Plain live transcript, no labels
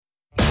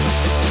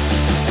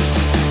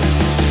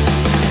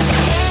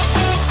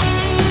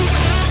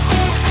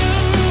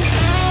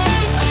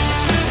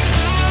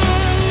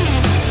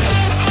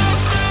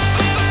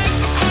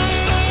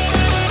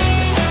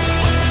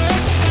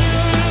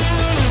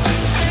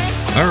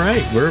All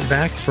right, we're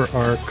back for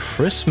our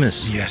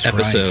Christmas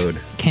episode.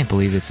 Right. Can't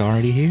believe it's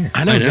already here.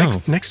 I know.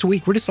 Next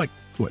week, we're just like,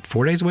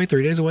 4 days away,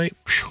 3 days away?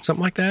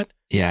 Something like that?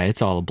 Yeah,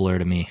 it's all a blur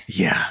to me.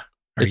 Yeah.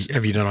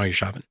 Have you done all your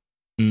shopping?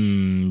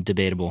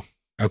 Debatable.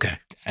 Okay.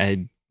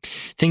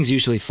 Things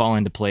usually fall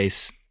into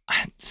place.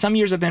 Some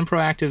years I've been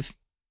proactive.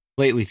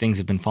 Lately, things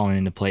have been falling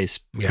into place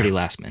pretty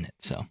last minute.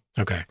 So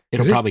okay,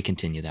 it'll probably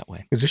continue that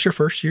way. Is this your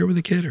first year with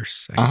a kid or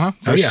second?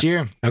 First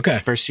year. Okay.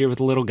 First year with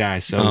a little guy.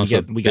 So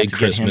we got to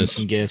get him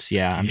some gifts.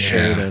 Yeah, I'm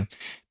sure the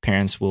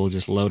parents will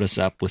just load us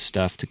up with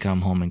stuff to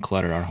come home and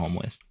clutter our home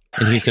with.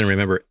 And he's going to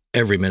remember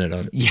every minute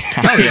of it. Yeah,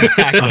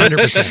 exactly.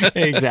 100%.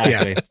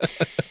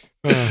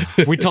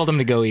 Exactly. We told him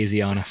to go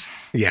easy on us.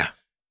 Yeah.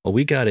 Well,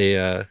 we got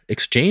a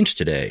exchange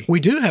today. We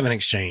do have an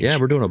exchange. Yeah,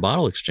 we're doing a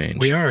bottle exchange.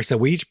 We are. So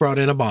we each brought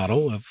in a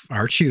bottle of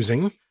our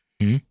choosing,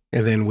 and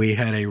then we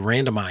had a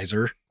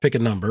randomizer pick a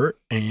number,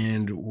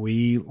 and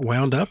we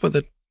wound up with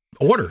an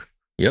order.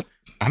 Yep.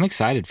 I'm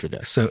excited for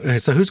this. So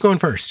who's going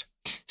first?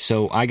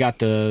 So I got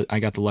the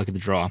luck of the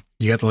draw.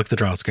 You got the luck of the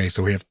draw. Okay,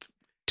 so we have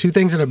 2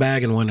 things in a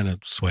bag and 1 in a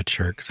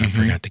sweatshirt because I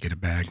forgot to get a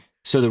bag.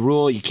 So the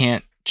rule, you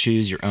can't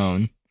choose your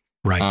own.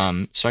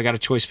 Right. So I got a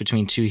choice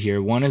between 2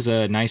 here. One is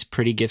a nice,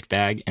 pretty gift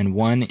bag, and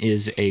one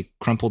is a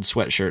crumpled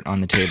sweatshirt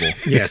on the table.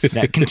 Yes.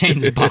 That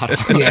contains a bottle.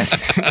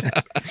 Yes.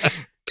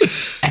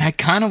 And I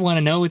kind of want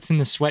to know what's in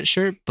the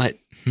sweatshirt, but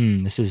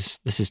this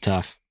is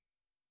tough.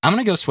 I'm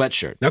going to go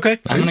sweatshirt. Okay.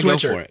 I'm going to go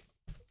for it.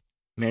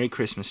 Merry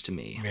Christmas to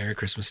me. Merry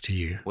Christmas to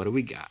you. What do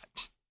we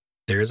got?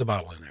 There is a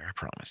bottle in there, I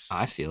promise.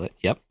 I feel it.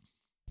 Yep.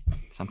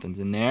 Something's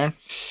in there.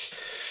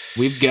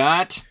 We've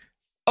got...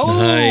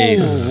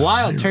 Nice.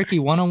 Wild Turkey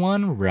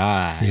 101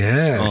 rye.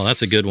 Yes. Oh,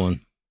 that's a good one.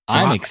 So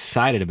I'm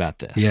excited about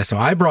this. Yeah, so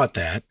I brought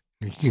that.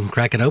 You can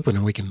crack it open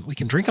and we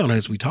can drink on it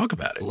as we talk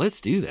about it. Let's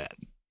do that.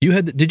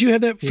 Did you have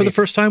that for the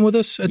first time with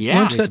us at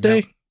lunch that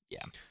day?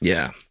 Yeah.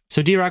 Yeah.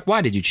 So D-Rock, why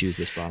did you choose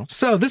this bottle?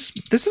 So this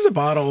is a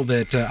bottle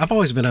that I've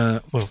always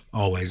been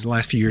always, the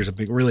last few years, I've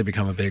really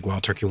become a big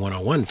Wild Turkey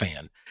 101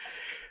 fan.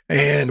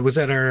 And was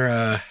at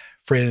our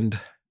friend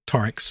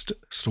Tarek's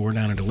store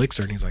down in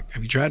Elixir, and he's like,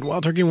 "Have you tried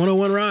Wild Turkey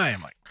 101 rye?"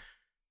 I'm like,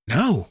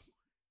 "No."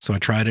 So I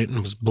tried it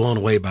and was blown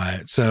away by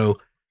it. So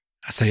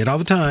I say it all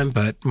the time,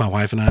 but my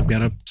wife and I have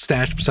got a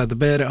stash beside the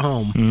bed at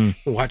home.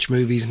 Watch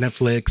movies,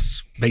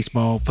 Netflix,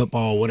 baseball,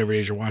 football, whatever it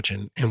is you're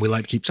watching. And we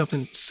like to keep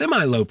something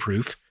semi-low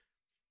proof.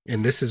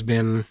 And this has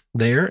been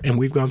there, and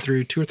we've gone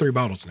through 2 or 3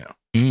 bottles now.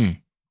 And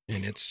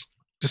it's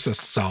just a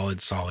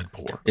solid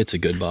pour. It's a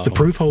good bottle. The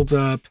proof holds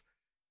up.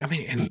 I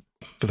mean, and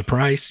for the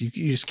price, you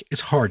just,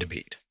 it's hard to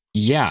beat.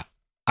 Yeah.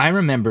 I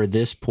remember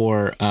this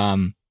pour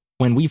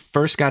when we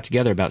first got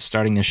together about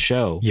starting this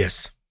show.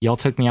 Yes. Y'all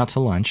took me out to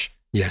lunch.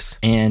 Yes.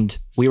 And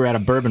we were at a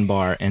bourbon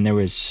bar, and there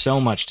was so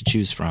much to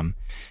choose from.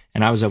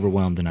 And I was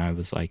overwhelmed, and I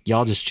was like,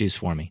 y'all just choose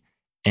for me.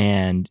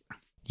 And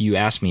you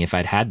asked me if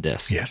I'd had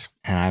this. Yes.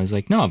 And I was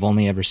like, no, I've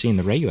only ever seen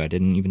the regular. I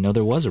didn't even know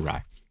there was a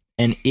rye.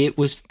 And it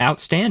was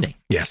outstanding.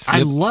 Yes.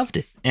 I loved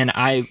it. And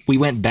we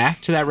went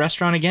back to that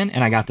restaurant again,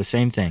 and I got the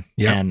same thing.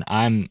 Yep. And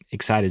I'm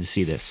excited to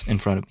see this in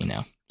front of me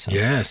now. So.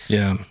 Yes.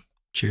 Yeah.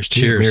 Cheers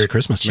to you. Merry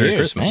Christmas. Cheers. Merry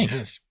Christmas. Thanks.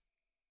 Yes.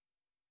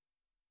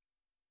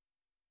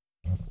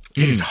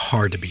 It is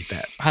hard to beat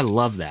that. I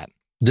love that.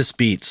 This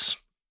beats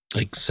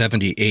like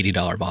 $70,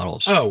 $80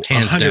 bottles. Oh,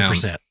 hands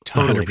 100%. down.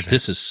 Totally. 100%.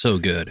 This is so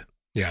good.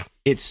 Yeah.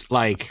 It's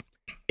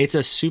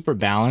a super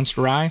balanced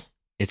rye.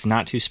 It's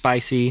not too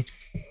spicy.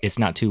 It's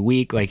not too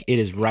weak. Like, it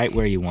is right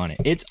where you want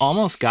it. It's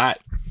almost got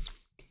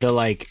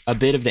a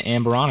bit of the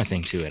Amberana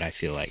thing to it, I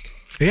feel like.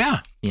 Yeah.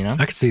 You know?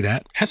 I could see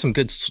that. Has some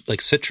good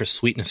like citrus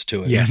sweetness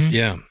to it. Yes.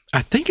 Yeah.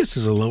 I think this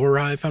is a lower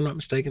rye, if I'm not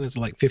mistaken. It's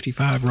like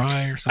 55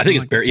 rye or something. I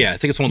think it's I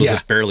think it's one of those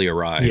that's barely a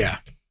rye. Yeah.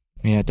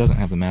 Yeah, it doesn't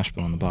have the mash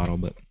bill on the bottle,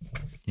 but...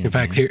 Yeah, in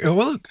fact, here,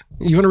 look,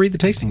 you want to read the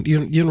tasting? You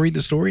want to read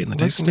the story and the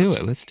tasting?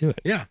 Let's do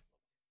it. Yeah.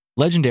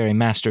 Legendary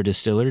master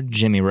distiller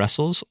Jimmy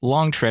Russell's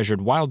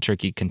long-treasured Wild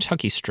Turkey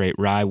Kentucky Straight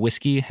Rye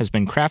whiskey has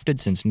been crafted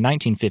since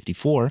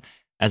 1954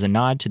 as a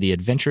nod to the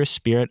adventurous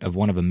spirit of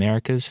one of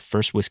America's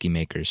first whiskey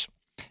makers.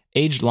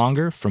 Aged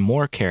longer for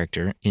more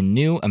character in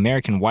new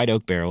American white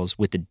oak barrels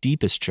with the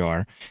deepest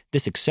char,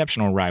 this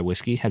exceptional rye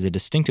whiskey has a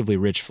distinctively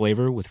rich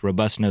flavor with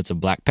robust notes of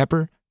black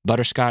pepper,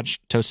 butterscotch,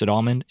 toasted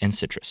almond, and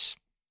citrus.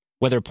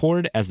 Whether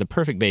poured as the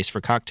perfect base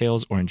for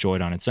cocktails or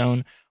enjoyed on its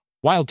own,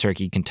 Wild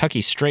Turkey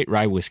Kentucky Straight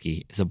Rye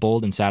Whiskey is a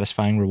bold and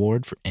satisfying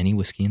reward for any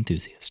whiskey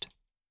enthusiast.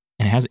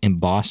 And it has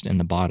embossed in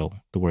the bottle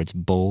the words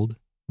bold,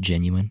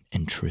 genuine,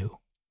 and true.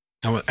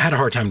 I had a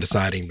hard time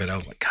deciding, but I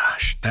was like,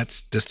 gosh,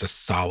 that's just a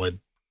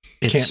solid,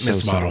 It's can't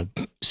miss bottle.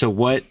 solid. So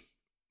what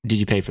did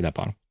you pay for that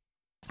bottle?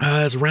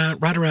 It's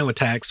right around with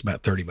tax,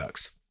 about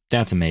 $30.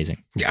 That's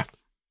amazing. Yeah.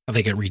 I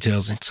think it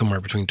retails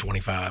somewhere between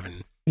 25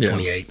 and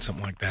 28,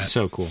 something like that.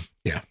 So cool.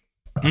 Yeah.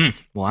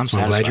 Well, I'm So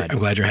I'm satisfied.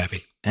 glad you're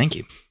happy. Thank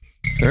you.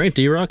 All right,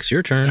 D-Rock, it's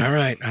your turn. All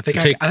right. I think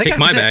Take I have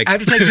my to bag. I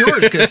have to take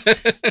yours because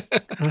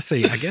let's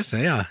see. I guess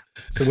yeah.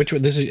 So which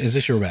one? Is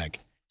this your bag?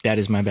 That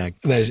is my bag.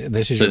 This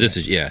is. So your this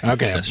bag. is yeah.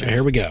 Okay.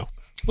 Here we go.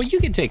 Well, you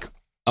can take.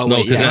 Oh, No,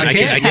 wait, because yeah.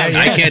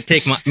 I can't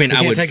take my. I mean, He I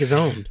can't would take his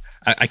own.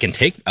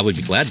 I would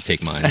be glad to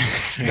take mine.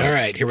 All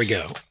right, here we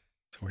go.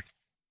 So we're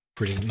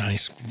pretty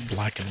nice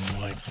black and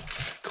white,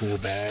 cool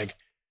bag.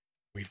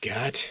 We've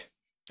got,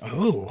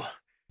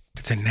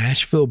 it's a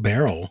Nashville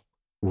Barrel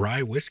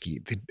Rye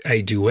Whiskey,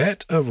 a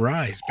duet of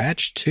ryes,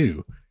 batch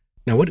 2.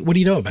 Now, what do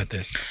you know about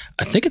this?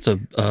 I think it's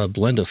a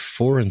blend of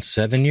 4 and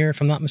 7 year,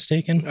 if I'm not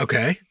mistaken.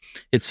 Okay.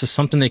 It's just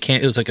something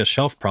it was like a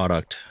shelf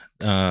product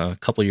a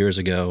couple years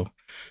ago.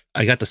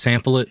 I got to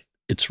sample it.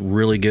 It's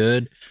really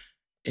good.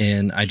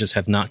 And I just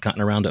have not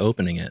gotten around to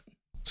opening it.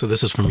 So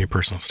this is from your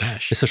personal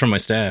stash. This is from my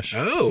stash.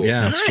 Oh,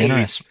 yeah. nice. It's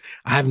generous.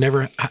 I've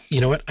never, you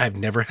know what? I've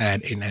never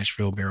had a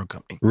Nashville Barrel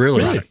Company.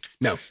 Really? Product.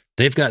 No.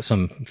 They've got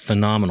some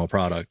phenomenal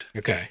product.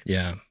 Okay.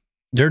 Yeah.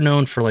 They're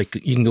known for like,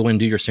 you can go in and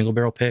do your single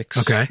barrel picks.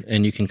 Okay.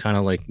 And you can kind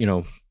of like,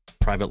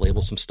 private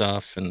label some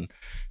stuff. And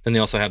then they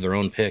also have their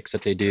own picks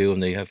that they do.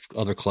 And they have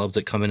other clubs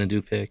that come in and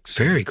do picks.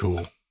 Very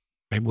cool.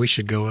 Maybe we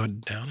should go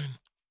down and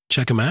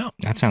check them out.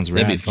 That sounds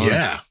rad. That'd be fun.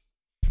 Yeah.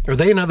 Are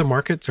they in other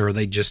markets or are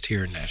they just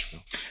here in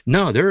Nashville?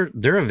 No,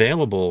 they're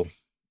available.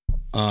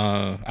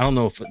 I don't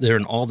know if they're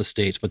in all the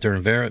states, but they're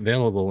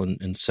available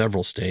in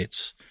several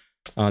states.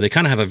 They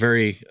kind of have a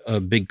very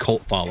big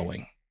cult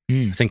following.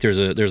 I think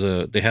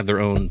they have their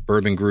own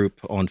bourbon group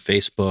on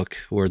Facebook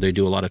where they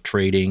do a lot of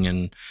trading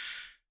and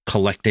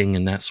collecting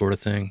and that sort of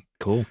thing.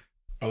 Cool.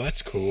 Oh,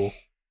 that's cool.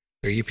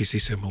 Their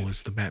UPC symbol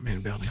is the Batman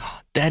building.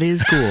 That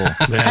is cool.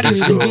 That How is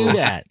do you even cool. do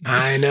that?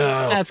 I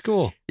know. That's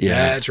cool.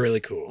 Yeah. That's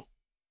really cool.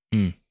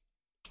 It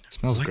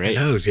smells Like great.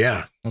 the nose,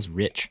 yeah. Smells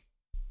rich.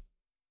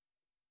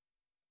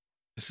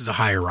 This is a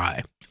higher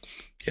rye.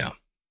 Yeah.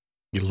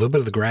 Get a little bit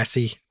of the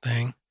grassy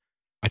thing.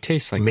 I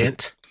taste like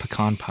Mint.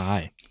 pecan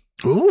pie.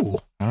 Ooh.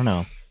 I don't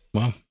know.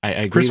 Wow. I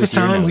agree Christmas with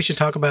your time, we notes. should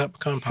talk about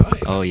pecan pie.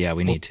 Oh yeah,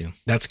 we need to.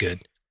 That's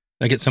good.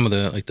 I get some of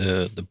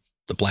the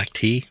black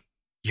tea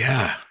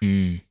Yeah.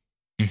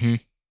 Mm-hmm.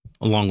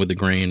 along with the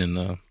grain and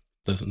the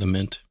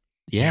mint.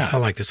 Yeah. I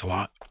like this a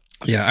lot.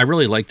 Yeah, I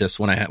really liked this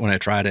when I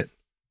tried it.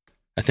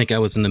 I think I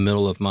was in the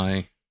middle of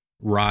my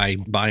rye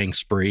buying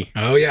spree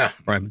Oh, yeah.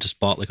 where I just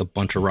bought like a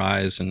bunch of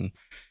ryes and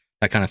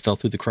that kind of fell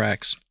through the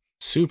cracks.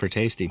 Super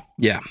tasty.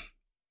 Yeah.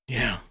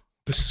 Yeah.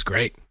 This is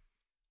great.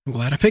 I'm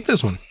glad I picked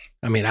this one.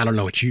 I mean, I don't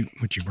know what you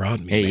brought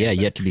me. Hey, man, yeah, but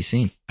yet to be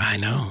seen. I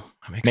know.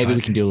 I'm excited. Maybe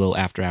we can do a little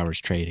after hours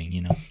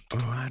trading, Oh,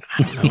 I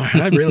don't know.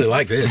 I really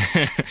like this.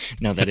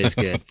 No, that is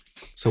good.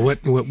 So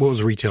what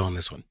was retail on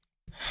this one?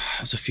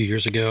 That was a few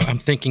years ago. I'm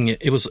thinking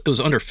it was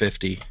under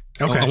 50.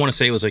 Okay. I want to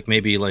say it was like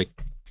maybe like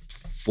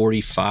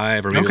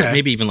 45 or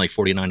maybe even like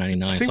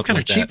 $49.99. Seems kind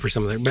of cheap for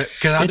some of them, but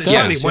because It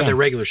I does, one of yeah. their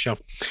regular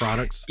shelf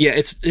products.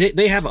 Yeah,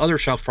 they have other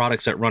shelf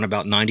products that run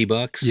about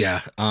 $90. Yeah.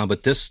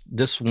 But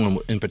this one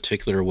in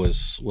particular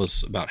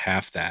was about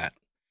half that.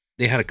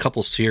 They had a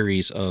couple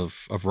series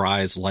of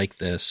ryes like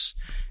this,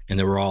 and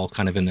they were all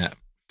kind of in that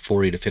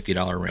 $40 to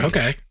 $50 range.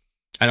 Okay.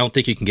 I don't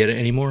think you can get it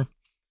anymore,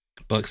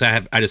 but because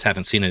I just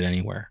haven't seen it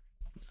anywhere.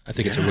 I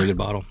think it's a really good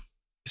bottle.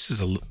 This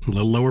is a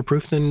little lower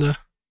proof than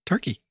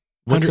turkey.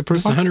 What's the proof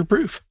This is on? 100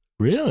 proof.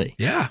 Really?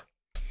 Yeah.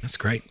 That's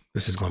great.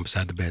 This is going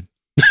beside the bed.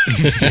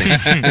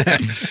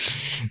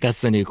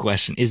 That's the new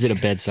question. Is it a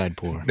bedside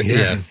pour?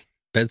 Yeah.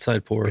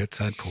 Bedside pour.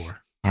 Bedside pour.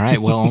 All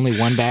right. Well, only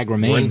one bag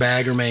remains. One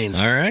bag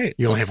remains. All right.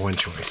 You only have one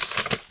choice.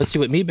 Let's see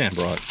what Meat Man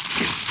brought.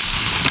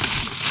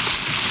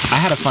 I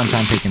had a fun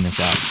time picking this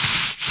out.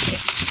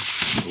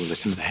 Oh,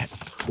 listen to that.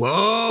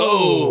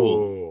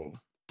 Whoa.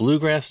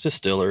 Bluegrass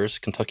Distillers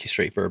Kentucky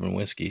Straight Bourbon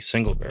Whiskey,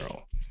 single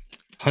barrel.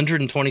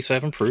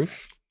 127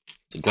 proof.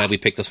 So glad we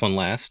picked this one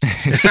last.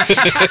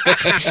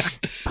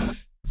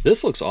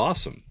 This looks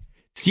awesome.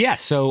 Yeah.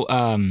 So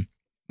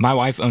my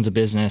wife owns a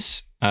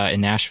business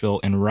in Nashville,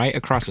 and right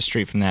across the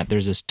street from that,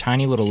 there's this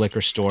tiny little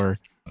liquor store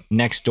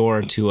next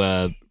door to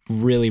a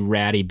really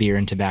ratty beer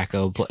and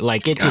tobacco.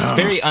 Like, it's just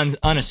very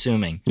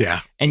unassuming.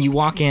 Yeah. And you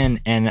walk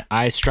in, and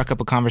I struck up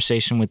a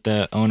conversation with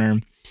the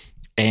owner,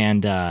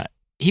 and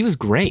he was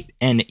great.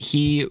 And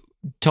he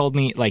told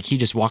me, like, he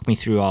just walked me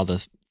through all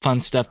the fun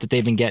stuff that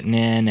they've been getting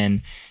in.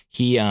 And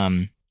he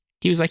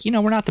was like,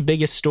 we're not the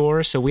biggest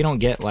store, so we don't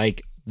get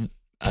like,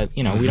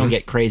 we don't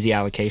get crazy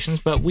allocations,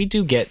 but we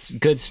do get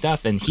good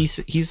stuff. And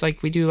he's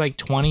like, we do like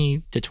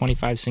 20 to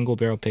 25 single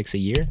barrel picks a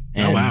year.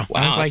 And wow. I was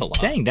Wow, that's like, a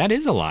lot. dang, that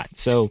is a lot.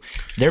 So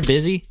they're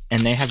busy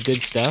and they have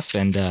good stuff.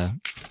 And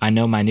I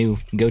know my new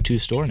go-to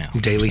store now.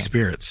 Daily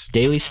Spirits.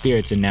 Daily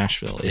Spirits in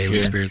Nashville. Daily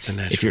Spirits in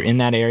Nashville. If you're in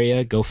that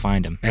area, go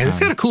find them. And it's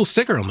got a cool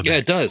sticker on the Yeah, back.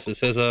 it does. It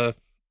says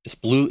it's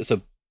blue. It's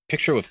a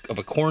picture of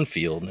a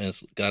cornfield, and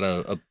it's got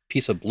a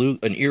piece of blue,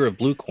 an ear of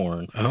blue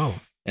corn, Oh.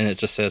 and it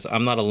just says,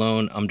 "I'm not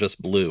alone. I'm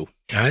just blue."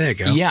 Oh, there you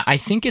go. Yeah, I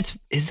think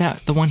is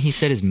that the one he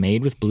said is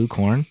made with blue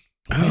corn?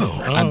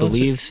 Oh. I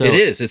believe so. It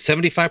is. It's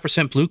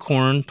 75% blue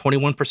corn,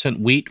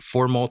 21% wheat,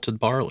 4 malted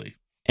barley.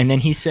 And then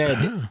he said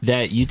Oh.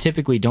 that you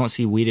typically don't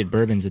see wheated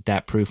bourbons at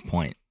that proof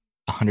point,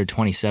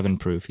 127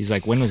 proof. He's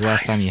like, when was the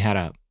last Nice. time you had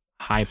a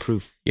high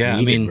proof Yeah,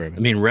 wheated bourbon?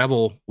 I mean,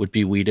 Rebel would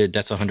be wheated.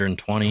 That's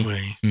 120.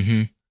 Wait.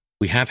 Mm-hmm.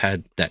 We have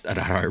had that at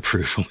a higher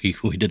proof when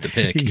we did the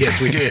pick. Yes,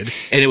 we did.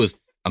 And it was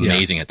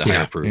amazing at the Yeah.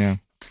 higher proof. Yeah.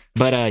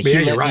 But Yeah, he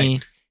you're let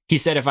right. He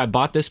said if I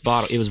bought this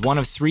bottle, it was one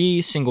of 3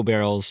 single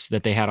barrels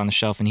that they had on the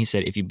shelf, and he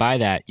said if you buy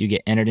that, you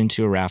get entered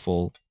into a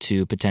raffle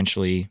to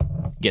potentially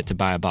get to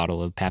buy a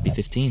bottle of Pappy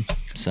 15.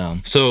 So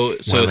now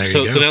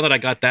that I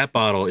got that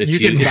bottle, if You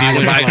you, can if buy you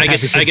it buy, on I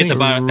get Pappy the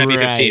Pappy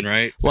 15, Right.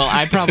 right? Well,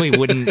 I probably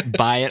wouldn't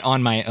buy it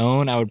on my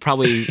own. I would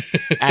probably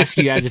ask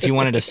you guys if you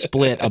wanted to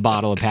split a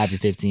bottle of Pappy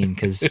 15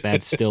 because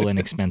that's still an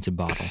expensive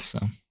bottle. So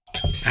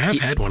I have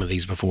had one of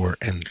these before,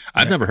 and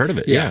I've never heard of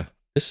it. Yeah. Yeah.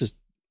 This is,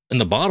 and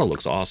the bottle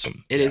looks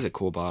awesome. it is a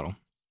cool bottle.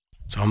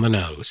 it's on the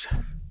nose.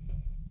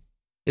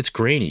 It's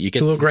grainy. You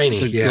It's a little grainy,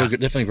 It's yeah.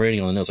 definitely grainy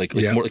on the nose, like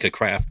Yeah. more like a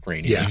craft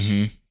grainy. Yeah.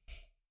 Mhm.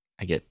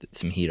 I get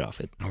some heat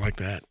off it. I like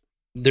that.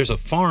 There's a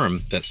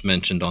farm that's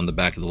mentioned on the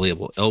back of the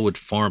label, Elwood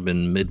Farm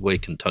in Midway,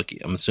 Kentucky.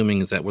 I'm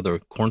assuming, is that where the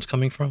corn's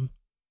coming from?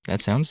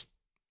 That sounds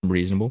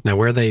reasonable. Now,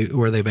 where are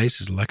they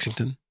based? Is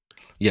Lexington?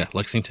 Yeah,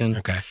 Lexington.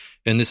 Okay,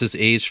 And this is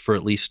aged for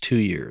at least 2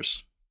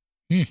 years.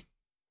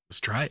 let's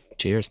try it.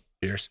 Cheers.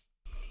 Cheers.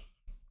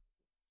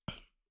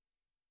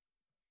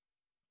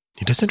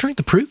 He doesn't drink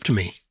the proof to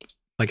me.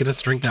 Like it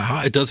doesn't drink that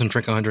hot. It doesn't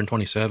drink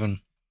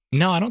 127.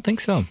 No, I don't think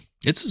so.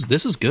 This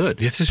is good.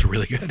 This is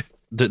really good.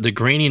 The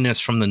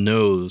graininess from the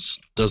nose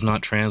does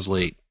not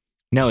translate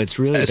No, it's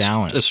really as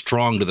balanced.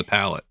 strong to the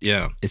palate.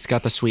 Yeah. It's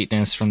got the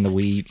sweetness from the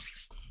wheat.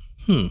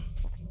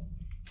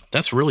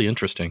 That's really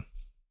interesting.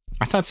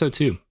 I thought so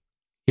too.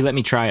 He let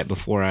me try it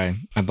before I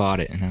bought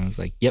it, and I was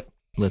like, "Yep,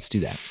 let's do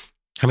that."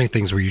 How many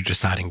things were you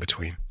deciding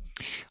between?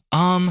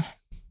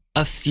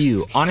 A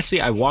few.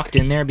 Honestly, I walked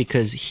in there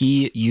because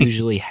he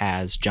usually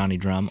has Johnny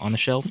Drum on the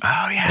shelf,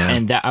 Oh yeah,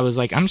 and that I was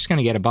like, "I'm just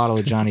gonna get a bottle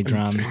of Johnny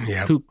Drum."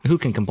 Yeah. Who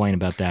can complain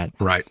about that?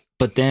 right.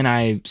 But then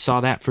I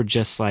saw that for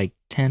just like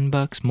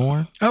 $10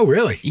 more. Oh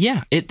really?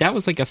 Yeah, that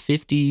was like a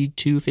 $52,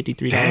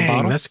 $53 Dang,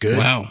 bottle. that's good.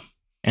 Wow.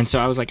 And so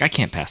I was like, I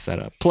can't pass that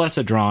up. Plus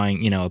a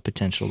drawing, a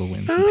potential to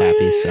win some Oh,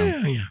 Pappies.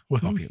 yeah, So yeah, we'll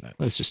help you with that.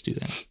 let's just do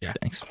that. Yeah.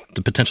 Thanks.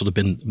 The potential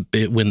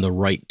to win the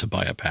right to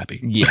buy a Pappy.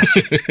 Yes,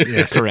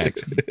 Yes.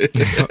 correct.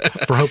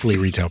 For hopefully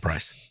retail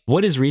price.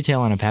 What is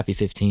retail on a Pappy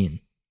 15?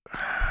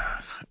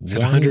 Is it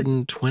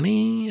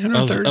 120? I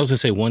was going to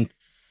say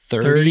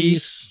 130,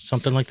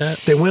 something like that.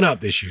 They went up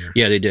this year.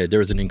 Yeah, they did. There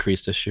was an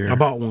increase this year. I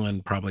bought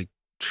one probably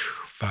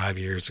 5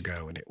 years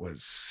ago, and it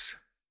was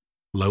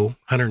low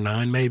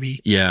 109,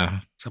 maybe Yeah.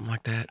 something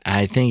like that.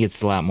 I think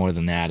it's a lot more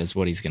than that is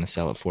what he's going to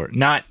sell it for.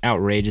 Not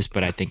outrageous,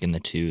 but I think in the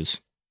 2s.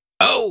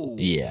 Oh,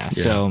 Yeah.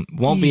 So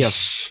won't be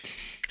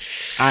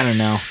I don't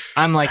know.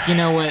 I'm like, you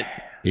know what?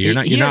 You're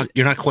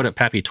not quite at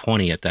Pappy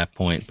 20 at that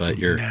point, but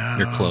you're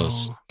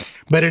close.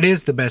 But it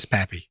is the best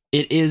Pappy.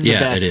 It is the Yeah,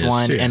 best it is.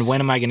 one. Yes. And when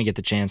am I going to get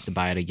the chance to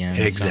buy it again? So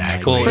I'm like,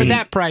 Exactly. for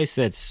that price,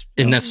 that's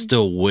And that's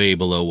still way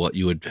below what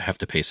you would have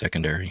to pay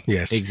secondary.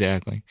 Yes,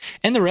 exactly.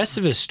 And the rest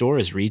of his store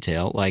is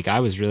retail. Like, I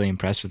was really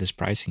impressed with his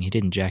pricing. He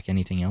didn't jack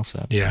anything else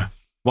up. Yeah.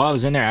 While I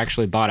was in there, I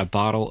actually bought a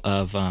bottle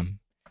of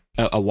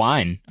a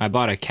wine. I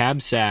bought a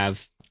Cab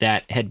Sav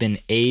that had been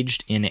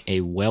aged in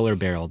a Weller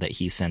barrel that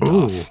he sent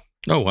Ooh, off.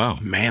 Oh, wow.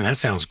 man, that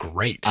sounds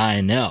great.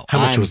 I know. How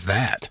much was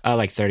that?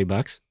 Like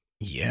 $30.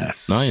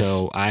 Yes. Nice.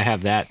 So I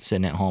have that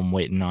sitting at home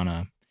waiting on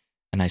a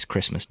nice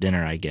Christmas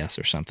dinner, I guess,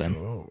 or something.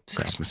 Oh,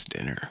 So- Christmas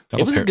dinner.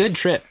 It was a good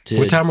trip to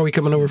What time are we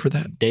coming over for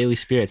that? Daily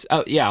Spirits.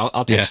 Oh, yeah,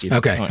 I'll text you.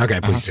 Okay, Uh-huh.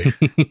 okay, please do.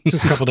 It's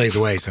just a couple days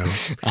away, so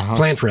Uh-huh.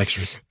 plan for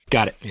extras.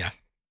 Got it. Yeah.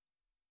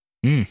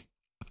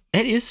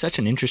 It is such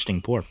an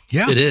interesting pour.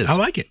 Yeah, It is. I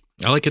like it.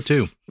 I like it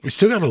too. It's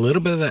still got a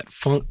little bit of that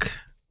funk.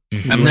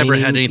 Mhm. I've never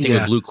had Leaning, anything yeah.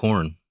 with blue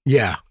corn.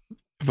 Yeah,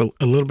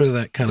 a little bit of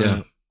that kind Yeah.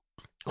 of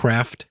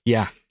craft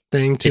Yeah,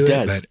 thing to It it,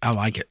 does. but I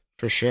like it.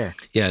 for sure.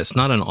 Yeah, it's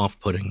not an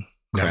off-putting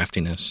No.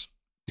 craftiness.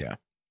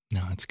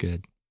 No, it's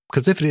good.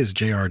 Because if it is,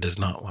 JR does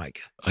not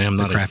like I am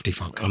the not crafty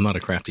funk. I'm not a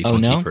crafty, Oh,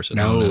 funky no? person.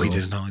 No, he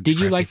does not. Like Did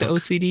you crafty like the funk.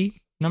 OCD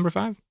number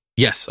 5?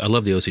 Yes, I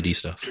love the OCD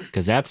stuff.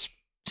 Because that's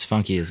as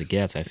funky as it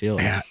gets, I feel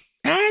like. Yeah.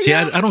 See,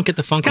 Yeah. I don't get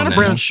the It's funk kind on of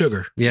that. brown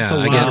sugar. Yeah, It's a I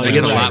lot get of I get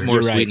a brown lot sugar. more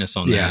You're right. sweetness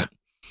on Yeah. that.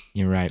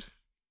 You're right.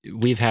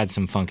 We've had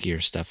some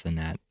funkier stuff than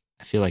that.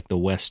 I feel like the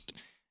West,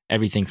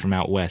 everything from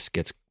out West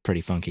gets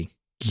pretty funky.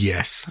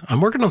 Yes.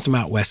 I'm working on some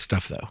out west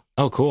stuff, though,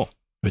 Oh, cool.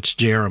 which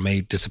JR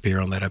may disappear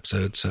on that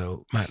episode,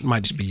 so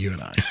might just be you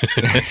and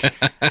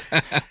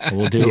I.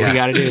 We'll do what we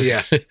got to do.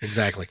 Yeah,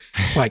 exactly.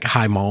 Like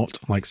high malt,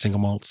 like single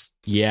malts.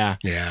 Yeah.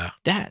 Yeah.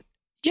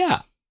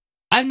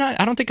 I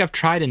don't think I've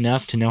tried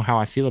enough to know how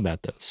I feel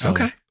about those. So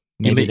Okay.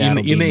 You maybe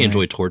may my-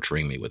 enjoy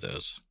torturing me with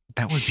those.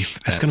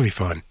 That's going to be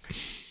fun.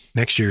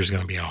 Next year is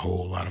going to be a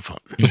whole lot of fun.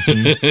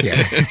 Mhm.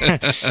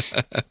 Yes.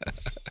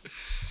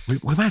 We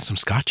might have some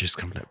scotches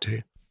coming up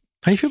too.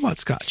 How you feel about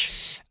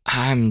scotch?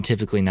 I'm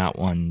typically not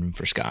one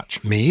for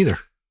scotch. Me either.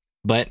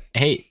 But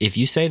hey, if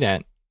you say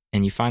that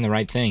and you find the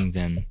right thing,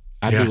 then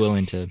I'd Yeah. be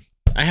willing to.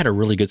 I had a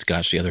really good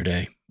scotch the other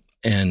day,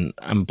 and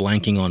I'm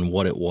blanking on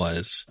what it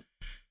was,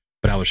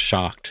 but I was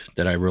shocked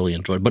that I really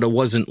enjoyed it. But it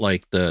wasn't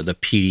like the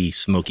peaty,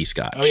 smoky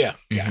scotch. Yeah.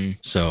 Mhm.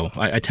 So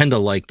I tend to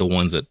like the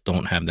ones that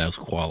don't have those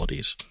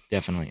qualities.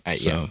 Definitely.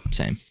 So- Yeah,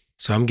 same.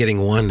 So I'm getting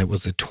one that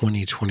was a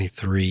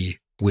 2023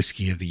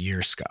 Whiskey of the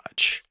Year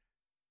scotch.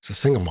 It's a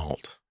single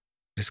malt.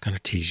 Just going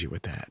to tease you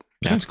with that.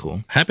 That's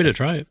cool. Happy to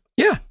try it.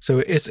 Yeah. So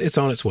it's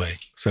on its way.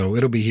 So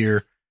it'll be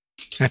here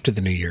after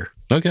the new year.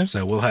 Okay.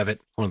 So we'll have it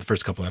one of the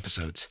first couple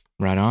episodes.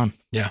 Right on.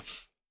 Yeah.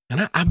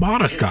 And I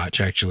bought a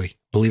scotch, actually,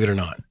 believe it or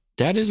not.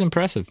 That is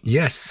impressive.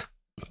 Yes.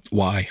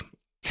 Why?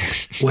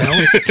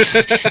 Well,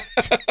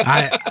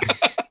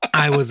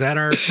 I was at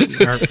our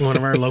one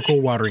of our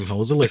local watering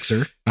holes,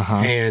 Elixir,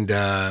 and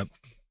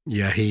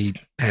he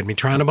had me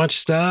trying a bunch of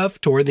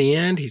stuff. Toward the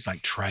end, he's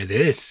like, "Try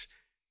this,"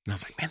 and I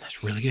was like, "Man,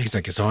 that's really good." He's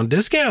like, "It's on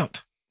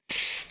discount.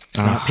 It's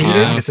not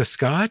peated. It's a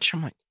scotch."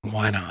 I'm like,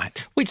 "Why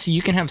not?" Wait, so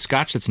you can have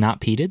scotch that's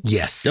not peated?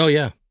 Yes. Oh,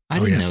 yeah. I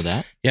didn't know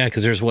that. Yeah,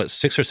 because there's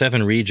 6 or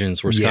 7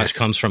 regions where Scotch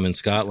comes from in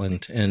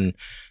Scotland, and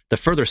the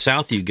further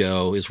south you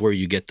go is where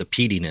you get the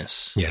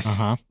peatiness. Yes.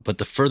 But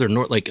the further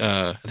north,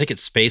 I think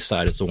it's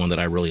Speyside is the one that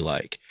I really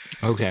like.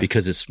 Okay.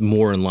 Because it's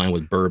more in line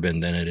with bourbon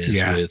than it is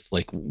with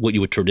like what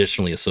you would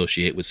traditionally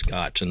associate with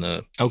Scotch and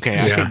the I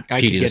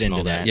could get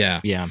into that.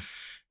 Yeah.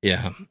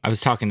 I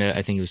was talking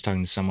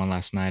to someone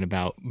last night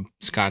about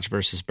Scotch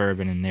versus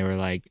bourbon, and they were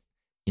like,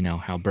 you know,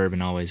 how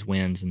bourbon always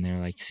wins. And they're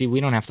like, see,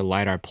 we don't have to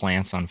light our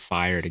plants on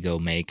fire to go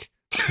make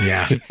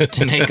our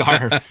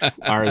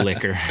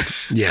liquor.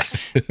 Yes.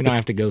 We don't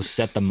have to go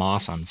set the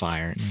moss on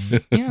fire.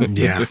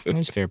 That's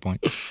a fair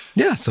point.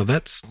 Yeah. So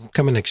that's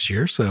coming next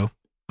year. So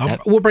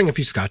we'll bring a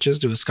few scotches,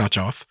 do a scotch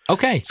off.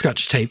 Okay.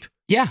 Scotch tape.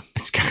 Yeah.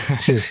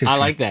 I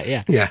like that.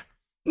 Yeah. Yeah.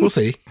 We'll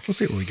see. We'll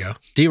see where we go.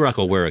 D-Rock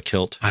will wear a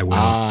kilt. I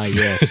will.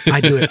 Yes.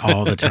 I do it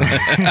all the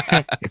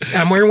time.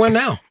 I'm wearing one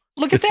now.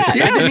 Look at that.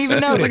 Yes. I didn't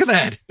even notice. Look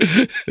at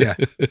that. Yeah.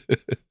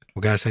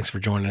 Well, guys, thanks for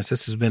joining us.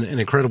 This has been an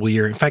incredible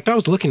year. In fact, I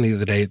was looking the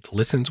other day at the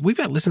listens. We've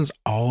got listens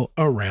all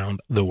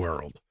around the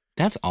world.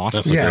 That's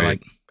awesome. That's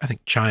like I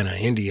think China,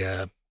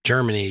 India,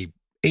 Germany,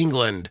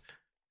 England,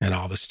 and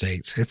all the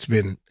states. It's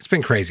been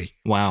crazy.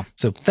 Wow.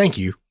 So thank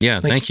you. Yeah,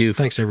 thank you.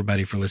 Thanks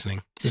everybody for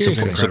listening.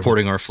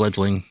 Supporting our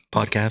fledgling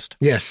podcast.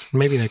 Yes.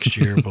 Maybe next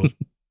year we'll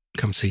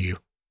come see you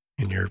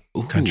in your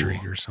country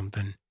or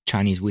something.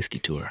 Chinese whiskey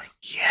tour.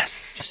 Yes.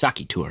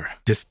 Sake tour.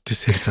 Just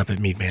hit us up at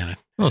Meat Man.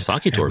 Oh,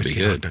 sake tour would be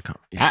good.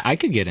 Yeah. I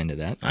could get into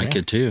that. I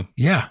could too.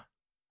 Yeah.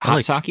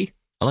 Hot sake?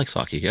 I like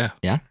sake, yeah.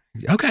 Yeah?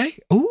 Okay.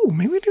 Ooh,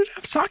 maybe we do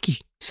have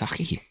sake.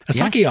 Sake.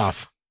 Sake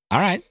off.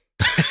 All right.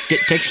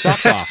 Take your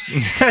socks off.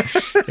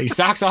 Take your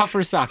socks off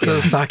for a sake.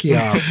 Sake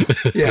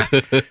off. Yeah.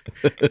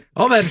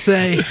 All that to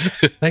say,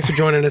 thanks for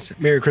joining us.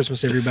 Merry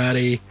Christmas,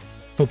 everybody.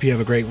 Hope you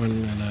have a great one,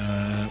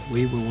 and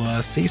we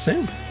will see you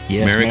soon.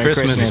 Yes, Merry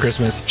Christmas. Merry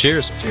Christmas.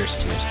 Cheers. Cheers.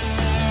 Cheers.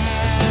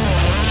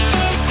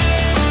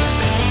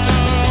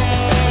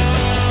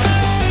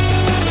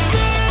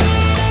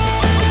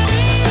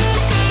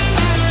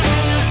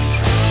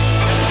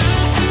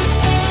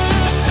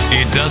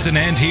 It doesn't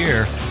end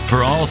here.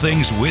 For all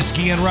things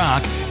Whiskey and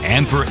Rock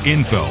and for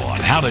info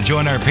on how to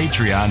join our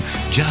Patreon,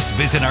 just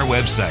visit our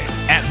website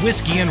at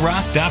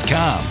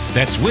whiskeyandrock.com.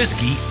 That's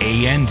whiskey,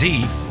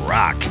 A-N-D,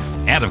 rock.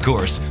 And of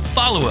course,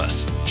 follow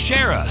us,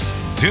 share us,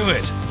 do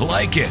it,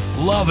 like it,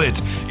 love it.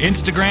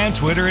 Instagram,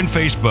 Twitter, and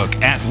Facebook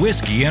at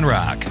Whiskey and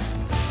Rock.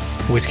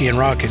 Whiskey and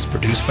Rock is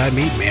produced by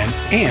Meat Man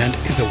and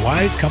is a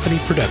Wise Company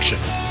production.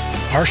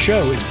 Our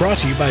show is brought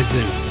to you by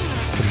Zoom.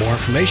 For more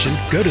information,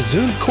 go to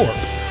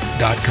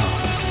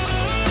zoomcorp.com.